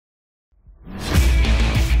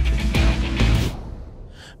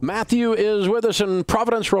Matthew is with us in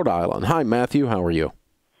Providence, Rhode Island. Hi, Matthew. How are you?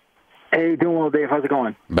 Hey, doing well, Dave. How's it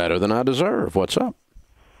going? Better than I deserve. What's up?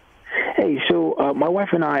 Hey, so my wife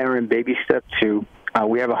and I are in baby step 2.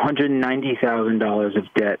 We have $190,000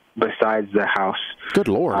 of debt besides the house. Good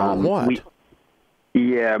Lord, on what?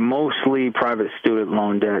 Yeah, mostly private student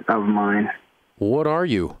loan debt of mine. What are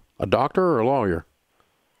you, a doctor or a lawyer?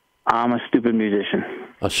 I'm a stupid musician.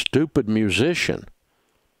 A stupid musician?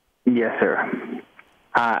 Yes, sir.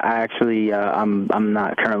 I actually, I'm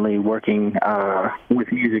not currently working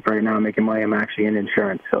with music right now, making money. I'm actually in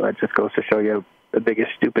insurance, so that just goes to show you the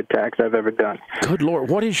biggest stupid tax I've ever done. Good Lord,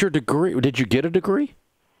 what is your degree? Did you get a degree?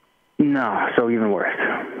 No, so even worse.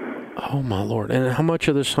 Oh my Lord! And how much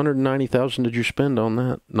of this $190,000 did you spend on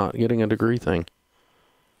that not getting a degree thing?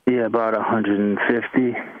 Yeah, about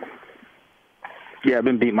 150. Yeah, I've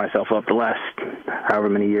been beating myself up the last however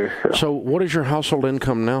many years. So what is your household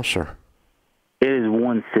income now, sir? It is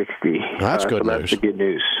 160. That's good news. That's the good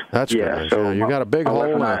news. That's good news. So yeah, you got a big hole.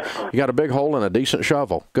 You got a big hole and a decent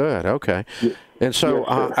shovel. Good. Okay. And so,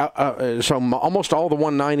 yes, so almost all the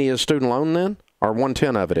 190 is student loan then, or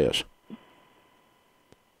 110 of it is.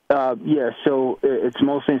 Yeah. So it's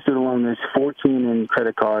mostly in student loan. There's 14 in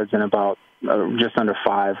credit cards and about just under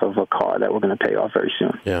 5 of a car that we're going to pay off very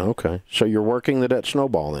soon. Yeah. Okay. So you're working the debt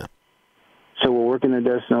snowball then. So we're working the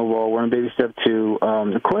debt snowball. We're in baby step 2.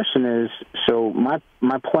 The question is, so my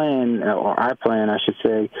plan, or our plan, I should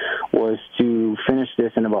say, was to finish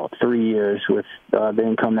this in about 3 years with the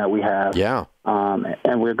income that we have. Yeah.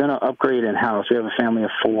 And we're going to upgrade in house. We have a family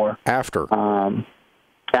of 4. After.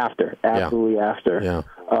 Absolutely after. Yeah.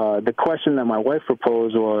 The question that my wife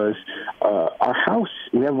proposed was, our house,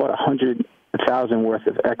 we have about $100,000 worth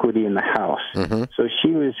of equity in the house. Mm-hmm. So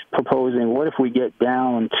she was proposing, what if we get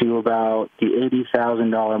down to about the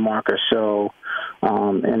 $80,000 mark or so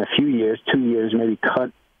in a few years, 2 years, maybe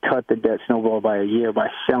cut the debt snowball by a year by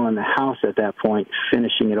selling the house at that point,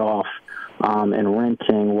 finishing it off, and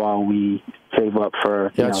renting while we save up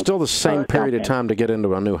for. Yeah, it's still the same period of time to get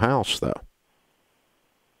into a new house, though.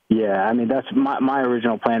 Yeah, I mean, that's my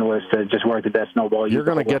original plan was to just work the debt snowball. You're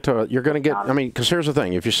going to get, I mean, because here's the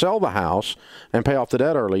thing. If you sell the house and pay off the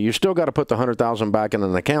debt early, you still got to put the $100,000 back in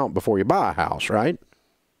an account before you buy a house, right?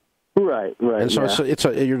 Right. And so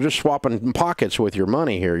you're just swapping pockets with your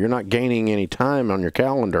money here. You're not gaining any time on your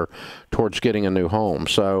calendar towards getting a new home.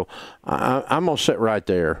 So I'm going to sit right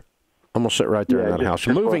there. I'm going to sit right there in that house.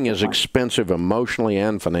 Moving is expensive emotionally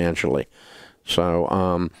and financially.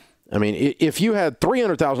 So, I mean, if you had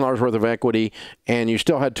 $300,000 worth of equity and you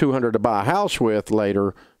still had $200 to buy a house with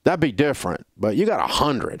later, that'd be different. But you got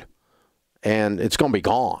 $100, and it's going to be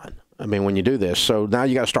gone. I mean, when you do this, so now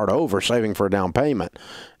you got to start over saving for a down payment,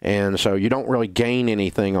 and so you don't really gain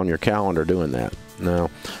anything on your calendar doing that. No.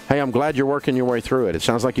 Hey, I'm glad you're working your way through it. It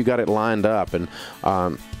sounds like you got it lined up, and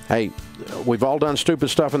hey, we've all done stupid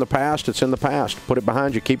stuff in the past. It's in the past. Put it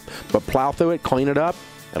behind you. But plow through it, clean it up.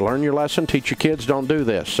 And learn your lesson. Teach your kids don't do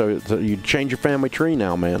this. So you change your family tree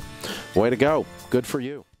now, man. Way to go. Good for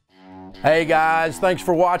you. Hey guys, thanks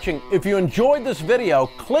for watching. If you enjoyed this video,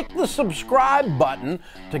 click the subscribe button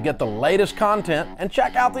to get the latest content and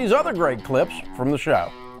check out these other great clips from the show.